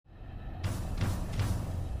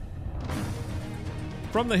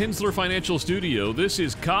From the Hensler Financial Studio, this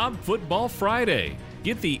is Cobb Football Friday.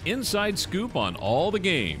 Get the inside scoop on all the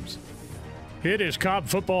games. It is Cobb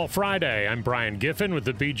Football Friday. I'm Brian Giffen with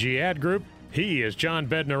the BG Ad Group. He is John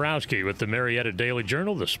Bednarowski with the Marietta Daily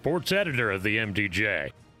Journal, the sports editor of the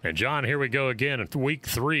MDJ. And John, here we go again. Week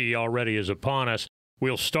 3 already is upon us.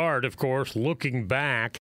 We'll start, of course, looking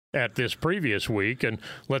back at this previous week, and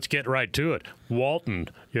let's get right to it. Walton,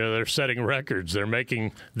 they're setting records. They're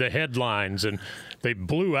making the headlines, and they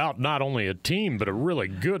blew out not only a team, but a really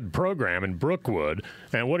good program in Brookwood.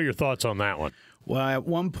 And what are your thoughts on that one? Well, at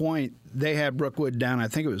one point, they had Brookwood down, I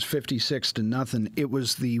think it was 56-0. It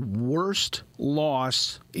was the worst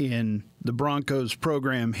loss in the Broncos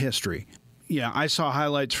program history. Yeah, I saw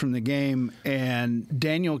highlights from the game, and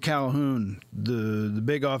Daniel Calhoun, the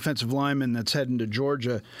big offensive lineman that's heading to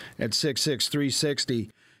Georgia at 6'6", 360,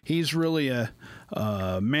 he's really a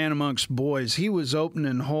man amongst boys. He was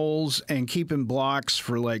opening holes and keeping blocks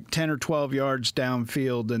for like 10 or 12 yards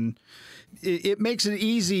downfield, and it makes it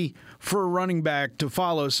easy for a running back to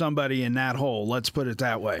follow somebody in that hole. Let's put it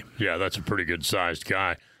that way. Yeah, that's a pretty good-sized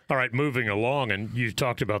guy. All right, moving along, and you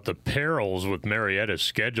talked about the perils with Marietta's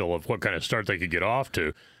schedule of what kind of start they could get off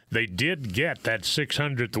to. They did get that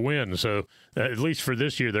 600th win, so at least for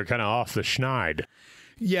this year, they're kind of off the schneid.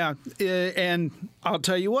 Yeah, and I'll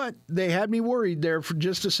tell you what, they had me worried there for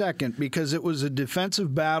just a second because it was a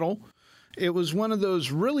defensive battle. It was one of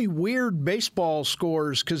those really weird baseball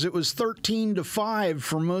scores because it was 13-5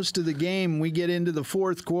 for most of the game. We get into the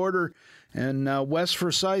fourth quarter, and West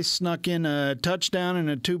Forsyth snuck in a touchdown and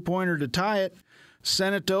a two-pointer to tie it,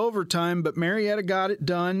 sent it to overtime, but Marietta got it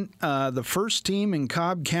done. The first team in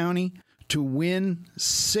Cobb County to win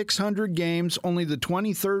 600 games, only the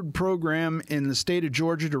 23rd program in the state of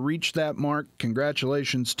Georgia to reach that mark.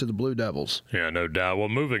 Congratulations to the Blue Devils. Yeah, no doubt. Well,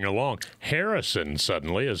 moving along, Harrison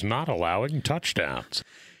suddenly is not allowing touchdowns.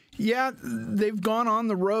 Yeah, they've gone on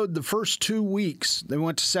the road the first 2 weeks. They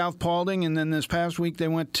went to South Paulding, and then this past week they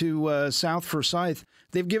went to South Forsyth.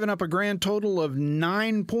 They've given up a grand total of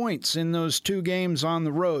 9 points in those 2 games on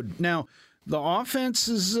the road. Now, the offense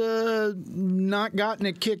has not gotten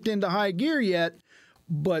it kicked into high gear yet,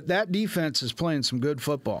 but that defense is playing some good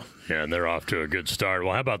football. Yeah, and they're off to a good start.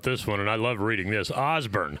 Well, how about this one? And I love reading this.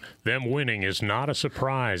 Osborne, them winning is not a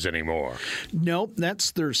surprise anymore. Nope, that's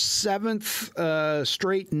their 7th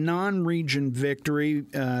straight non-region victory.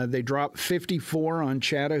 They dropped 54 on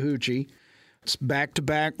Chattahoochee. It's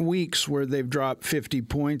back-to-back weeks where they've dropped 50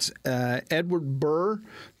 points. Edward Burr,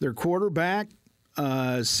 their quarterback,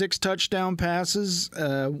 6 touchdown passes,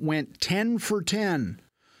 went 10 for 10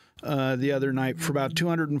 the other night for about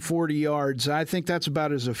 240 yards. I think that's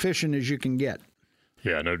about as efficient as you can get.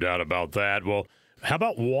 Yeah, no doubt about that. Well, how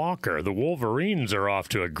about Walker? The Wolverines are off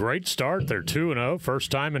to a great start. They're 2-0,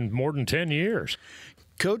 first time in more than 10 years.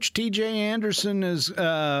 Coach T.J. Anderson has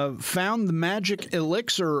found the magic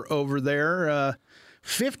elixir over there.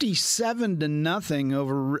 57-0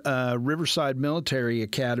 over Riverside Military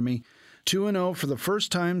Academy. 2-0 for the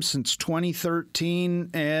first time since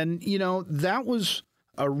 2013. And, that was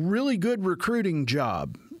a really good recruiting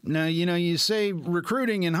job. Now, you say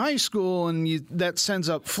recruiting in high school and that sends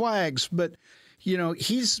up flags, but,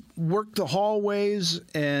 he's worked the hallways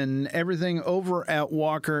and everything over at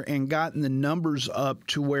Walker and gotten the numbers up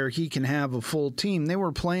to where he can have a full team. They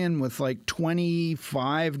were playing with like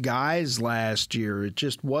 25 guys last year. It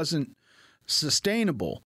just wasn't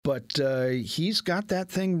sustainable. But he's got that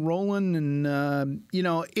thing rolling, and,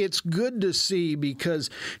 it's good to see because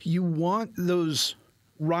you want those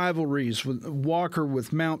rivalries with Walker,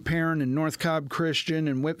 with Mount Perrin and North Cobb Christian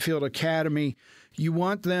and Whitfield Academy. You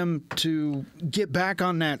want them to get back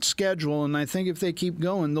on that schedule, and I think if they keep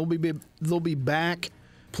going, they'll be back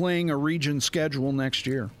playing a region schedule next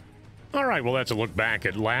year. All right, well, that's a look back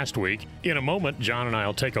at last week. In a moment, John and I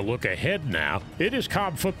will take a look ahead now. It is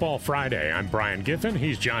Cobb Football Friday. I'm Brian Giffen.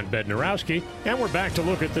 He's John Bednarowski, and we're back to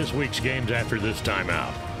look at this week's games after this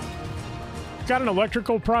timeout. Got an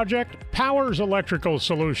electrical project? Powers Electrical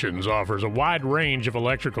Solutions offers a wide range of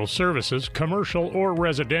electrical services, commercial or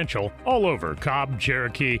residential, all over Cobb,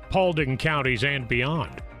 Cherokee, Paulding counties, and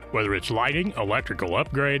beyond. Whether it's lighting, electrical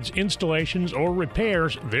upgrades, installations, or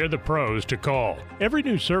repairs, they're the pros to call. Every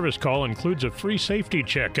new service call includes a free safety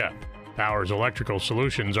checkup. Powers Electrical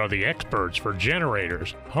Solutions are the experts for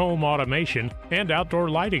generators, home automation, and outdoor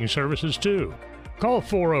lighting services too. Call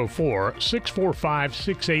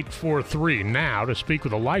 404-645-6843 now to speak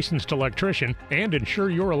with a licensed electrician and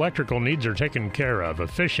ensure your electrical needs are taken care of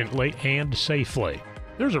efficiently and safely.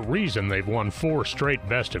 There's a reason they've won 4 straight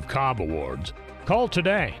Best of Cobb awards. Call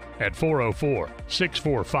today at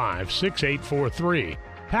 404-645-6843.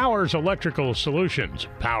 Powers Electrical Solutions,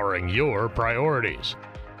 powering your priorities.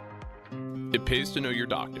 It pays to know your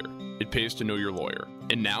doctor. It pays to know your lawyer.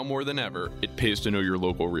 And now more than ever, it pays to know your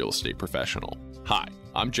local real estate professional. Hi,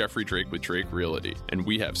 I'm Jeffrey Drake with Drake Realty, and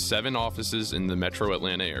we have 7 offices in the metro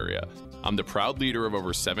Atlanta area. I'm the proud leader of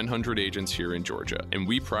over 700 agents here in Georgia, and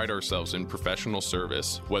we pride ourselves in professional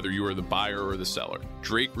service, whether you are the buyer or the seller.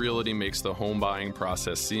 Drake Realty makes the home buying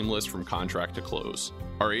process seamless from contract to close.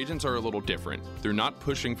 Our agents are a little different. They're not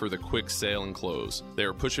pushing for the quick sale and close. They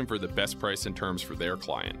are pushing for the best price and terms for their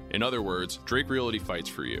client. In other words, Drake Realty fights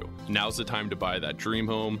for you. Now's the time to buy that dream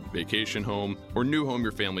home, vacation home, or new home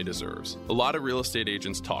your family deserves. A lot of real estate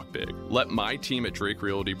agents talk big. Let my team at Drake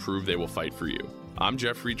Realty prove they will fight for you. I'm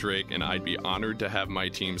Jeffrey Drake, and I'd be honored to have my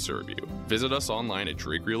team serve you. Visit us online at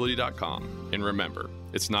drakerealty.com. And remember,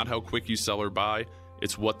 it's not how quick you sell or buy,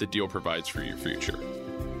 it's what the deal provides for your future.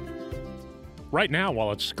 Right now,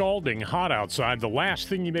 while it's scalding hot outside, the last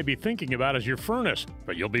thing you may be thinking about is your furnace,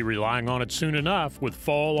 but you'll be relying on it soon enough with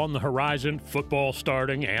fall on the horizon, football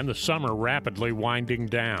starting, and the summer rapidly winding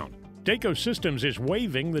down. Daco Systems is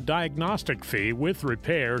waiving the diagnostic fee with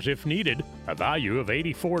repairs if needed, a value of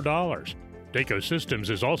 $84. Daco Systems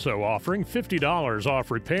is also offering $50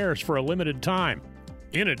 off repairs for a limited time.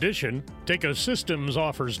 In addition, Daco Systems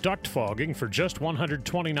offers duct fogging for just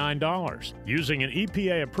 $129, using an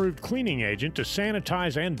EPA-approved cleaning agent to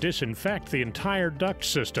sanitize and disinfect the entire duct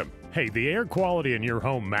system. Hey, the air quality in your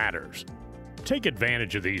home matters. Take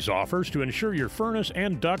advantage of these offers to ensure your furnace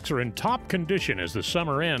and ducts are in top condition as the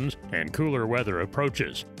summer ends and cooler weather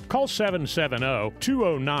approaches. Call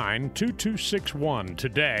 770-209-2261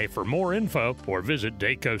 today for more info or visit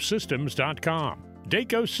dacosystems.com.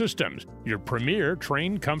 Daco Systems, your premier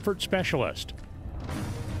train comfort specialist.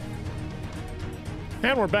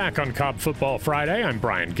 And we're back on Cobb Football Friday. I'm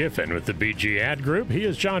Brian Giffen with the BG Ad Group. He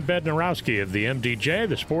is John Bednarowski of the MDJ,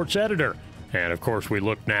 the sports editor. And, of course, we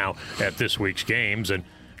look now at this week's games. And,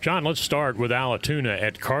 John, let's start with Alatoona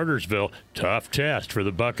at Cartersville. Tough test for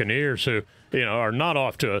the Buccaneers, who, are not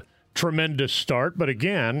off to a tremendous start. But,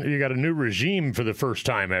 again, you got a new regime for the first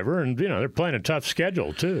time ever. And, they're playing a tough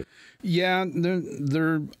schedule, too. Yeah,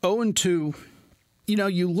 they're 0-2.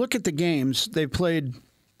 You look at the games. They played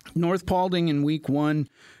North Paulding in week 1.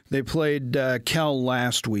 They played Kell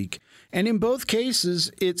last week. And in both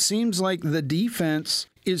cases, it seems like the defense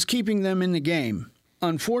is keeping them in the game.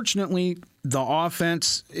 Unfortunately, the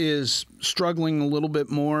offense is struggling a little bit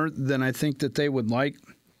more than I think that they would like,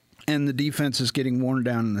 and the defense is getting worn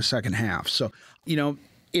down in the second half. So,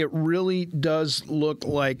 it really does look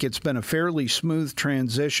like it's been a fairly smooth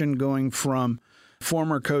transition going from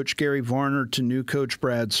former coach Gary Varner to new coach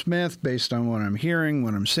Brad Smith, based on what I'm hearing,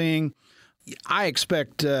 what I'm seeing. I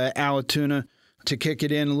expect Alatoona to kick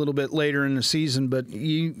it in a little bit later in the season, but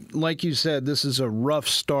like you said, this is a rough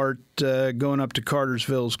start. Going up to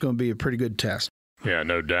Cartersville is going to be a pretty good test. Yeah,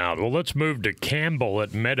 no doubt. Well, let's move to Campbell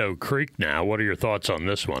at Meadow Creek now. What are your thoughts on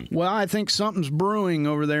this one? Well, I think something's brewing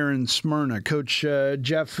over there in Smyrna. Coach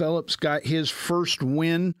Jeff Phillips got his first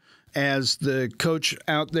win as the coach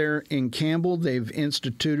out there in Campbell. They've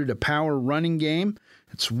instituted a power running game.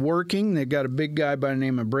 It's working. They've got a big guy by the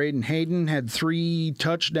name of Braden Hayden, had 3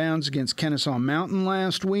 touchdowns against Kennesaw Mountain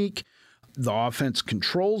last week. The offense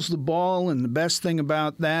controls the ball, and the best thing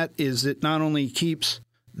about that is it not only keeps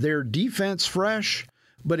their defense fresh,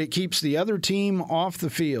 but it keeps the other team off the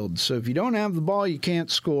field. So if you don't have the ball, you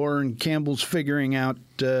can't score, and Campbell's figuring out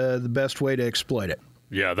the best way to exploit it.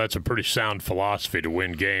 Yeah, that's a pretty sound philosophy to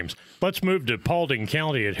win games. Let's move to Paulding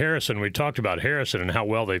County at Harrison. We talked about Harrison and how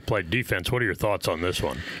well they played defense. What are your thoughts on this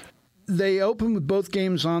one? They opened with both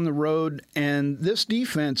games on the road, and this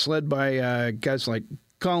defense, led by guys like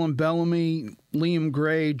Colin Bellamy, Liam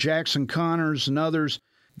Gray, Jackson Connors, and others,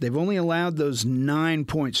 they've only allowed those 9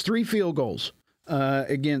 points, 3 field goals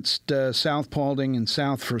against South Paulding and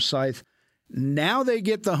South Forsyth. Now they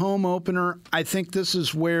get the home opener. I think this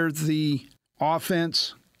is where the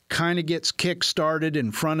offense kind of gets kick-started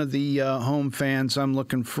in front of the home fans. I'm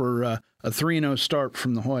looking for a 3-0 start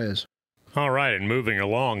from the Hoyas. All right, and moving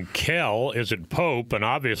along, Kell is at Pope, and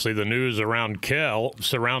obviously the news around Kell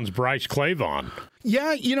surrounds Bryce Clavon.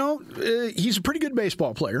 Yeah, he's a pretty good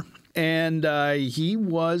baseball player, and he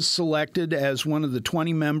was selected as one of the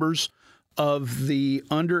 20 members of the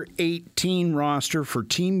under-18 roster for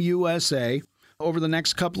Team USA. Over the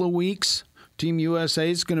next couple of weeks, Team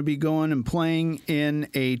USA is going to be going and playing in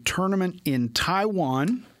a tournament in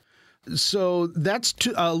Taiwan. So that's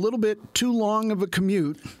a little bit too long of a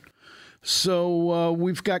commute. So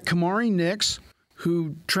we've got Kamari Nix,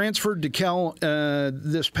 who transferred to Kell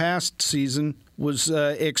this past season, was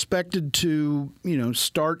expected to,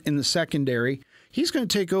 start in the secondary. He's going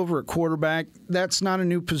to take over at quarterback. That's not a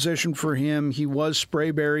new position for him. He was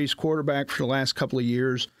Sprayberry's quarterback for the last couple of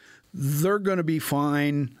years. They're going to be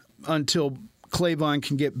fine until Clavon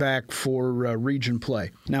can get back for region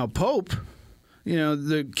play. Now, Pope,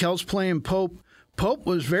 the Kel's playing Pope. Pope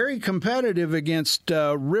was very competitive against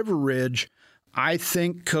River Ridge. I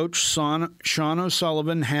think Coach Sean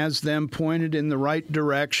O'Sullivan has them pointed in the right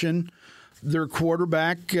direction. Their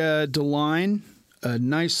quarterback, DeLine, a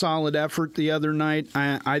nice solid effort the other night.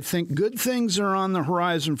 I think good things are on the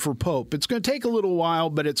horizon for Pope. It's going to take a little while,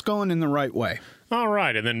 but it's going in the right way. All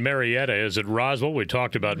right, and then Marietta is at Roswell. We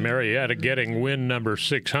talked about Marietta getting win number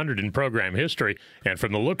 600 in program history, and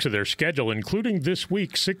from the looks of their schedule, including this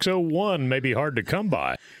week, 601 may be hard to come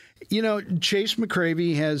by. Chase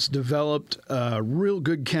McCravey has developed real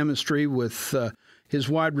good chemistry with his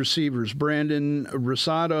wide receivers, Brandon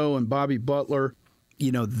Rosado and Bobby Butler.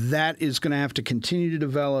 That is going to have to continue to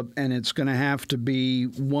develop, and it's going to have to be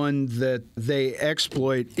one that they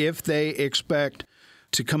exploit if they expect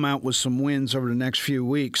to come out with some wins over the next few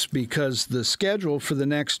weeks, because the schedule for the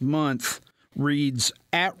next month reads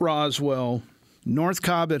at Roswell, North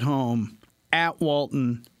Cobb at home, at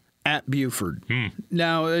Walton, at Buford.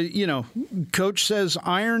 Now, Coach says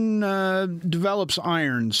iron develops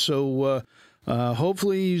iron, so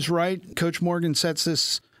hopefully he's right. Coach Morgan sets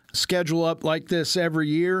this schedule up like this every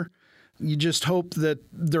year. You just hope that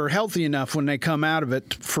they're healthy enough when they come out of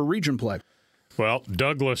it for region play. Well,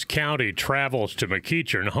 Douglas County travels to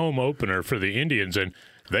McEachern, home opener for the Indians, and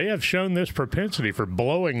they have shown this propensity for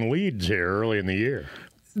blowing leads here early in the year.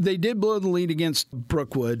 They did blow the lead against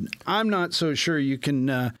Brookwood. I'm not so sure you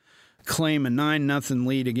can claim a 9-0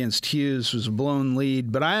 lead against Hughes was a blown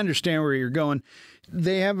lead, but I understand where you're going.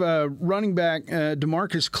 They have a running back,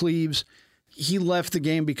 DeMarcus Cleaves. He left the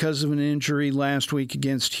game because of an injury last week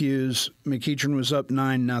against Hughes. McEachern was up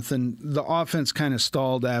 9-0. The offense kind of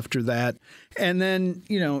stalled after that. And then,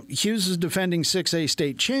 Hughes is defending 6A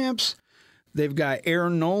state champs. They've got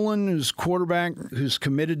Aaron Nolan, who's quarterback, who's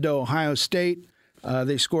committed to Ohio State.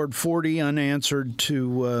 They scored 40 unanswered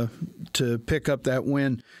to pick up that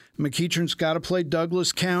win. McEachern's got to play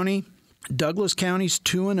Douglas County. Douglas County's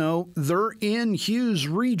 2-0. They're in Hughes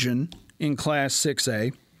region in Class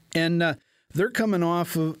 6A. And they're coming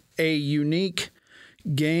off of a unique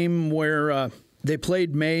game where they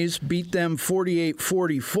played Mays, beat them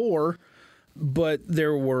 48-44, but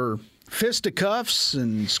there were fisticuffs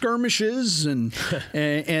and skirmishes and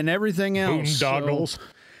everything else. Boondoggles.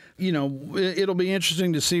 So, it'll be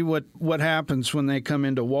interesting to see what happens when they come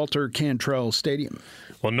into Walter Cantrell Stadium.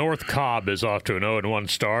 Well, North Cobb is off to an 0-1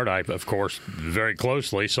 start. I, of course, very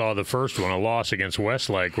closely saw the first one, a loss against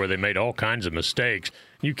Westlake, where they made all kinds of mistakes.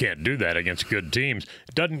 You can't do that against good teams.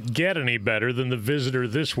 It doesn't get any better than the visitor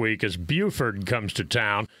this week as Buford comes to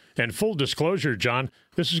town. And full disclosure, John,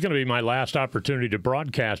 this is going to be my last opportunity to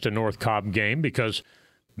broadcast a North Cobb game because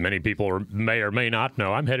many people may or may not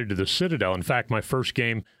know I'm headed to the Citadel. In fact, my first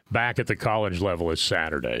game back at the college level is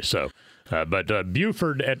Saturday. But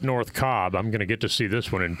Buford at North Cobb, I'm going to get to see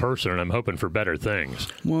this one in person, and I'm hoping for better things.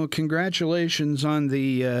 Well, congratulations on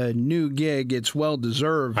the new gig. It's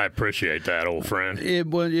well-deserved. I appreciate that, old friend. It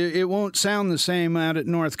won't sound the same out at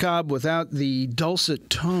North Cobb without the dulcet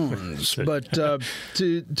tones. But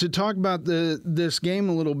to talk about this game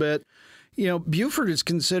a little bit, Buford is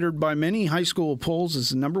considered by many high school polls as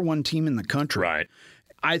the number one team in the country. Right.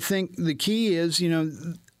 I think the key is,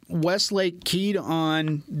 Westlake keyed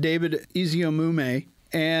on David Iziomume,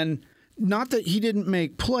 and not that he didn't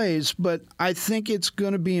make plays, but I think it's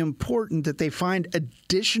going to be important that they find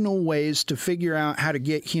additional ways to figure out how to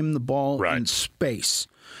get him the ball in space.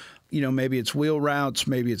 Maybe it's wheel routes,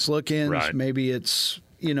 maybe it's look-ins, maybe it's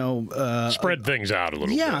spread things out a little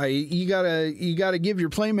bit. Yeah, you gotta give your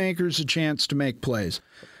playmakers a chance to make plays.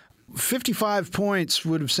 55 points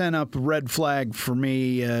would have sent up a red flag for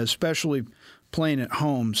me, especially playing at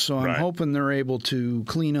home. So I'm hoping they're able to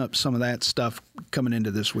clean up some of that stuff coming into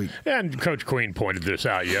this week. And Coach Queen pointed this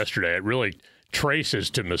out yesterday. It really traces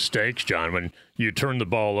to mistakes, John, when you turn the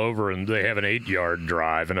ball over and they have an 8-yard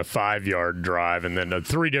drive and a 5-yard drive and then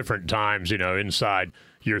 3 different times, inside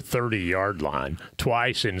your 30-yard line,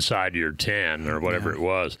 twice inside your 10 or whatever it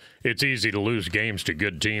was. It's easy to lose games to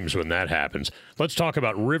good teams when that happens. Let's talk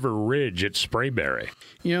about River Ridge at Sprayberry.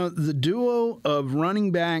 The duo of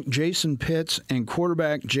running back Jason Pitts and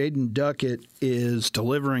quarterback Jaden Duckett is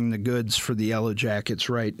delivering the goods for the Yellow Jackets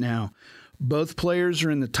right now. Both players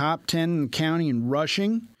are in the top 10 in the county in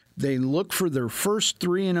rushing. They look for their first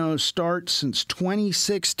 3-0 start since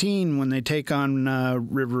 2016 when they take on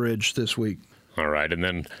River Ridge this week. All right, and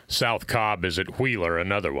then South Cobb is at Wheeler,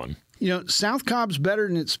 another one. South Cobb's better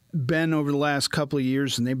than it's been over the last couple of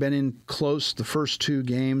years, and they've been in close the first two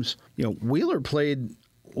games. Wheeler played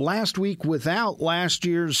last week without last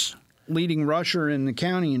year's leading rusher in the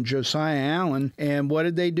county in Josiah Allen. And what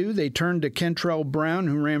did they do? They turned to Kentrell Brown,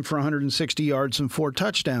 who ran for 160 yards and 4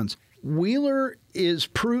 touchdowns. Wheeler is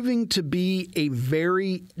proving to be a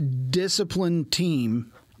very disciplined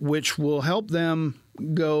team, which will help them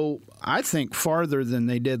go, I think, farther than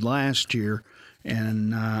they did last year.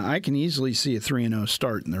 And I can easily see a 3-0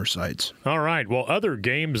 start in their sights. All right. Well, other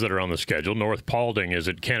games that are on the schedule, North Paulding is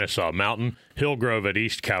at Kennesaw Mountain, Hillgrove at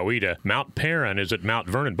East Coweta, Mount Perrin is at Mount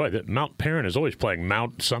Vernon. Boy, Mount Perrin is always playing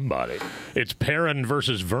Mount somebody. It's Perrin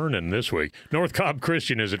versus Vernon this week. North Cobb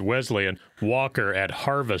Christian is at Wesleyan, Walker at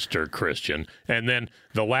Harvester Christian. And then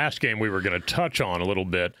the last game we were going to touch on a little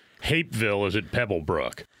bit, Hapeville is at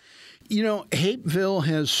Pebblebrook. Hapeville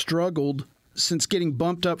has struggled since getting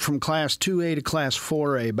bumped up from Class 2A to Class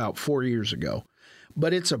 4A about 4 years ago.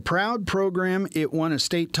 But it's a proud program. It won a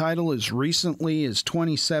state title as recently as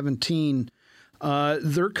 2017.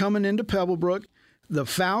 They're coming into Pebblebrook. The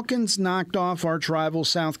Falcons knocked off arch rival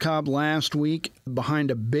South Cobb last week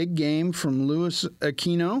behind a big game from Louis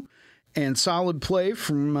Aquino and solid play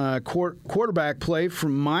from quarterback play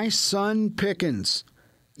from my son Pickens.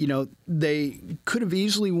 They could have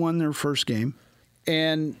easily won their first game.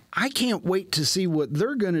 And I can't wait to see what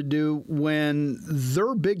they're going to do when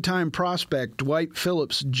their big-time prospect, Dwight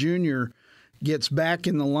Phillips Jr., gets back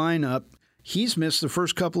in the lineup. He's missed the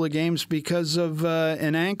first couple of games because of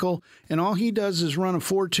an ankle, and all he does is run a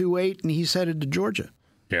 4.28, and he's headed to Georgia.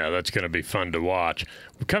 Yeah, that's going to be fun to watch.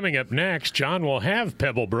 Coming up next, John will have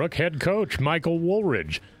Pebblebrook head coach Michael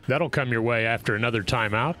Woolridge. That'll come your way after another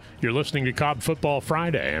timeout. You're listening to Cobb Football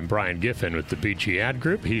Friday. I'm Brian Giffen with the Peachy Ad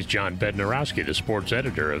Group. He's John Bednarowski, the sports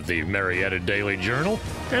editor of the Marietta Daily Journal.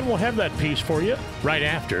 And we'll have that piece for you right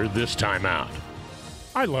after this timeout.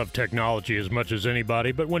 I love technology as much as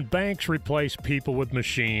anybody, but when banks replace people with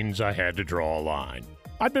machines, I had to draw a line.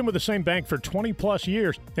 I've been with the same bank for 20-plus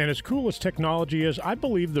years, and as cool as technology is, I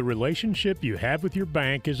believe the relationship you have with your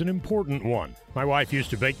bank is an important one. My wife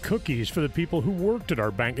used to bake cookies for the people who worked at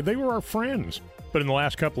our bank. They were our friends. But in the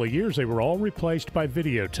last couple of years, they were all replaced by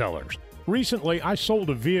video tellers. Recently, I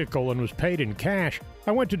sold a vehicle and was paid in cash.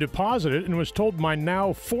 I went to deposit it and was told my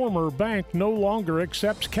now former bank no longer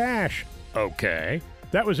accepts cash. Okay.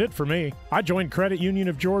 That was it for me. I joined Credit Union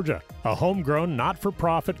of Georgia, a homegrown,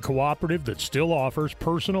 not-for-profit cooperative that still offers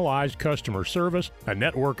personalized customer service, a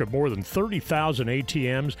network of more than 30,000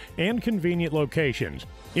 ATMs, and convenient locations.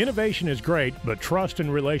 Innovation is great, but trust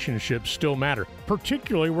and relationships still matter,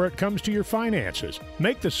 particularly where it comes to your finances.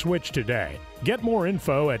 Make the switch today. Get more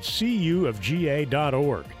info at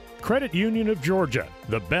cuofga.org. Credit Union of Georgia,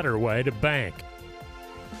 the better way to bank.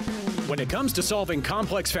 When it comes to solving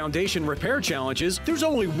complex foundation repair challenges, there's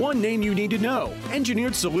only one name you need to know: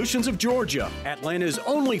 Engineered Solutions of Georgia, Atlanta's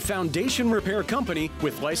only foundation repair company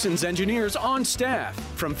with licensed engineers on staff.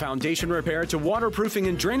 From foundation repair to waterproofing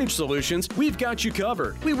and drainage solutions, we've got you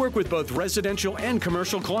covered. We work with both residential and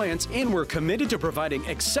commercial clients, and we're committed to providing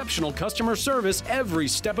exceptional customer service every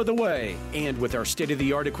step of the way. And with our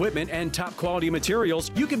state-of-the-art equipment and top quality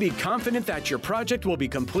materials, you can be confident that your project will be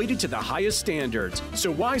completed to the highest standards.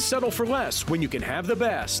 So why settle for less when you can have the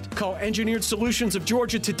best? Call Engineered Solutions of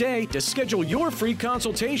Georgia today to schedule your free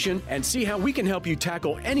consultation and see how we can help you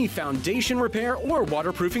tackle any foundation repair or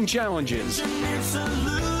waterproofing challenges. Engineered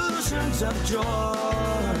Solutions of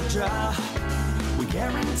Georgia. We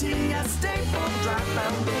guarantee a stable, dry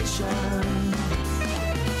foundation.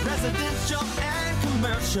 Residential and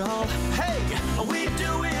commercial. Hey, we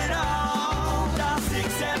do it all. Dial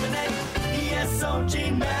 678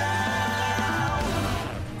 ESOG now.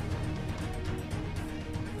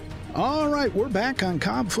 All right, we're back on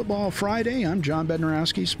Cobb Football Friday. I'm John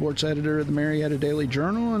Bednarowski, sports editor of the Marietta Daily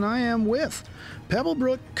Journal, and I am with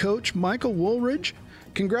Pebblebrook coach Michael Woolridge.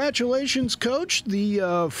 Congratulations, Coach.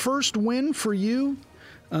 The first win for you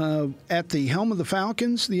at the helm of the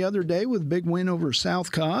Falcons the other day with a big win over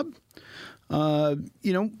South Cobb.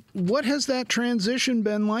 What has that transition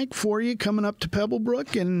been like for you coming up to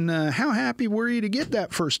Pebblebrook, and how happy were you to get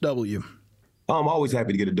that first W? I'm always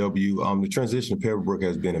happy to get a W. The transition to Pebblebrook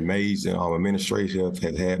has been amazing. Administration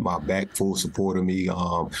has had my back, full support of me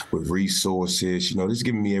with resources, just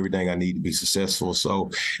giving me everything I need to be successful. So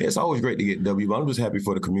it's always great to get a W. But I'm just happy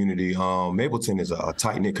for the community. Mapleton is a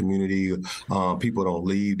tight-knit community. People don't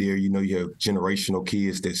leave there. You have generational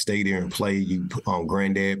kids that stay there and play.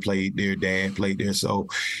 Granddad played there, dad played there. So,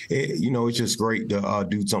 it's just great to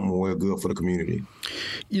do something real good for the community.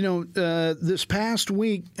 This past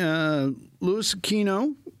week, Louis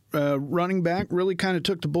Aquino running back, really kind of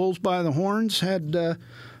took the Bulls by the horns, had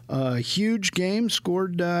a huge game,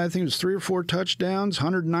 scored, I think it was 3 or 4 touchdowns,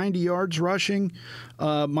 190 yards rushing.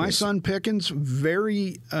 My son Pickens, a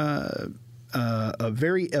very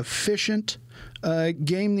efficient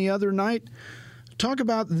game the other night. Talk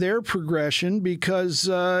about their progression because,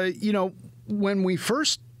 when we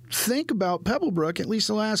first think about Pebblebrook, at least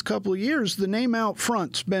the last couple of years, the name out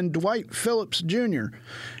front's been Dwight Phillips Jr.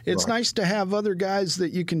 It's nice to have other guys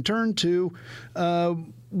that you can turn to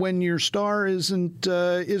when your star isn't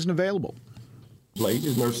available. He's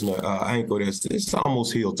just nursing an ankle it's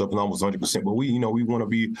almost healed up and almost 100%. But we want to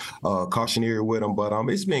be cautionary with him. But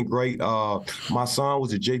it's been great. My son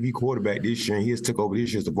was a JV quarterback this year, and he has took over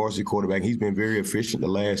this year as the varsity quarterback. He's been very efficient the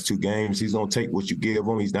last 2 games. He's going to take what you give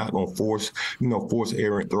him. He's not going to force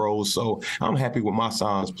errant throws. So I'm happy with my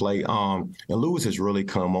son's play. And Lewis has really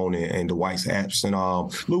come on in Dwight's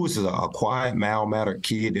absence. Lewis is a quiet, mild-mannered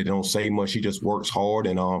kid that don't say much. He just works hard,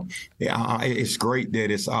 and it's great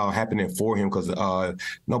that it's happening for him because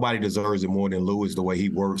nobody deserves it more than Lewis, the way he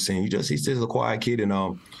works. And he's just a quiet kid,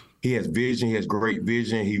 and he has vision. He has great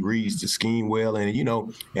vision. He reads the scheme well. And,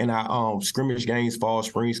 in our scrimmage games, fall,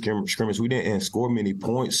 spring scrimmage, we didn't score many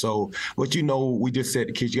points. So, but, we just said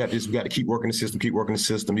to kids, we got to keep working the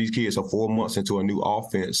system. These kids are 4 months into a new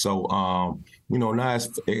offense. So, now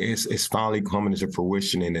it's finally coming to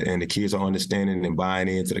fruition, and the kids are understanding and buying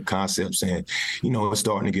into the concepts, and, it's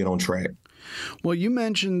starting to get on track. Well, you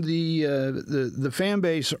mentioned the fan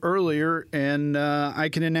base earlier, and I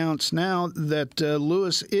can announce now that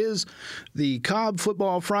Lewis is the Cobb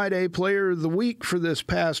Football Friday Player of the Week for this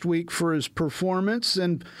past week for his performance.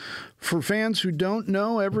 And for fans who don't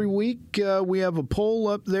know, every week we have a poll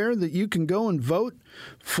up there that you can go and vote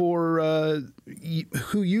for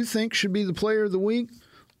who you think should be the Player of the Week.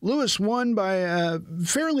 Lewis won by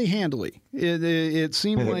fairly handily. It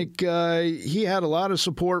seemed like he had a lot of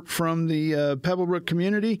support from the Pebblebrook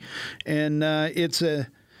community, and it's a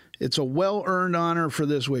well-earned honor for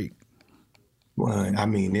this week. Well,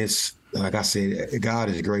 it's like I said, God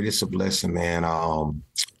is great. It's a blessing, man.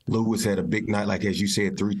 Lewis had a big night, like as you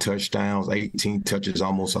said, 3 touchdowns, 18 touches,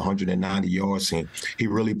 almost 190 yards, and he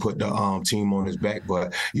really put the team on his back.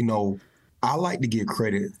 But I like to give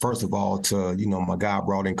credit, first of all, to, my guy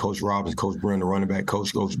brought in Coach Robbins, Coach Brennan, the running back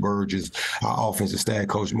coach, Coach Burgess, our offensive staff,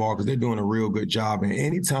 Coach Marcus. They're doing a real good job. And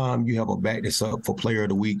anytime you have a back that's up for Player of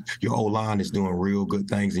the Week, your O-line is doing real good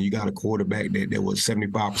things. And you got a quarterback that was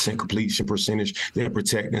 75% completion percentage. They're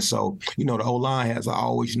protecting. So, the O-line has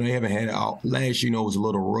always, they haven't had it all. Last year, it was a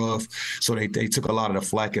little rough. So they took a lot of the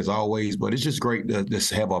flack as always. But it's just great to just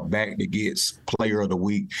have a back that gets Player of the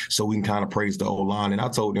Week so we can kind of praise the O-line. And I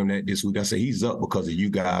told them that this week. I said, he's up because of you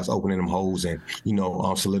guys opening them holes and,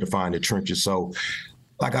 solidifying the trenches. So,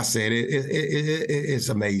 like I said, it's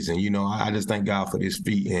amazing. I just thank God for this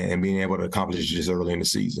feat and being able to accomplish this early in the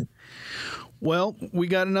season. Well, we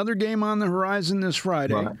got another game on the horizon this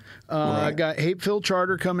Friday. Right. I got Hapeville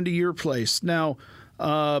Charter coming to your place. Now,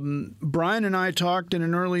 Brian and I talked in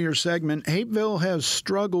an earlier segment. Hapeville has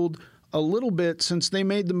struggled a little bit since they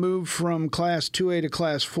made the move from Class 2A to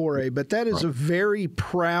Class 4A, but that is a very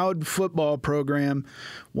proud football program.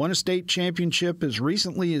 Won a state championship as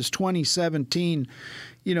recently as 2017.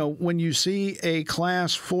 When you see a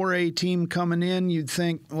Class 4A team coming in, you'd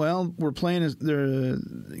think, well, we're playing as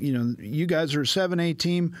you guys are a 7A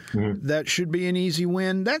team. Mm-hmm. That should be an easy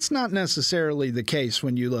win. That's not necessarily the case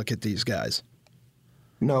when you look at these guys.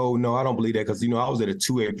 No, I don't believe that because, I was at a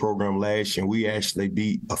 2A program last year, and we actually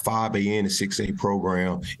beat a 5A and a 6A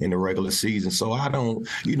program in the regular season. So I don't,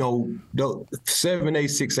 the 7A,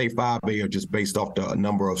 6A, 5A are just based off the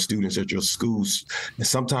number of students at your schools. And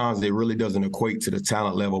sometimes it really doesn't equate to the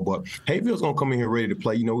talent level. But Hapeville's going to come in here ready to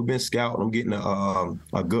play. We've been scouting. I'm getting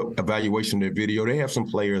a good evaluation of their video. They have some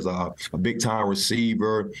players, a big-time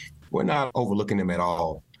receiver. We're not overlooking them at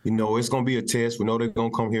all. It's going to be a test. We know they're going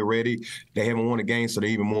to come here ready. They haven't won a game, so they're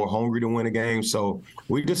even more hungry to win a game. So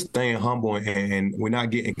we're just staying humble, and we're not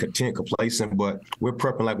getting complacent, but we're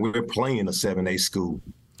prepping like we're playing a 7A school.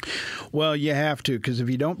 Well, you have to, because if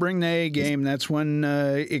you don't bring the A game, that's when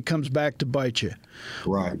it comes back to bite you.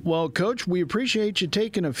 Right. Well, Coach, we appreciate you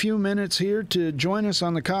taking a few minutes here to join us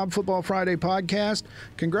on the Cobb Football Friday podcast.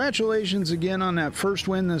 Congratulations again on that first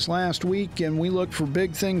win this last week, and we look for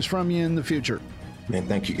big things from you in the future. And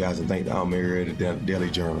thank you guys, and thank the Marietta Daily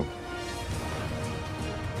Journal.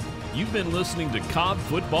 You've been listening to Cobb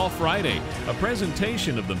Football Friday, a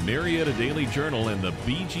presentation of the Marietta Daily Journal and the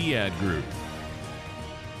BG Ad Group.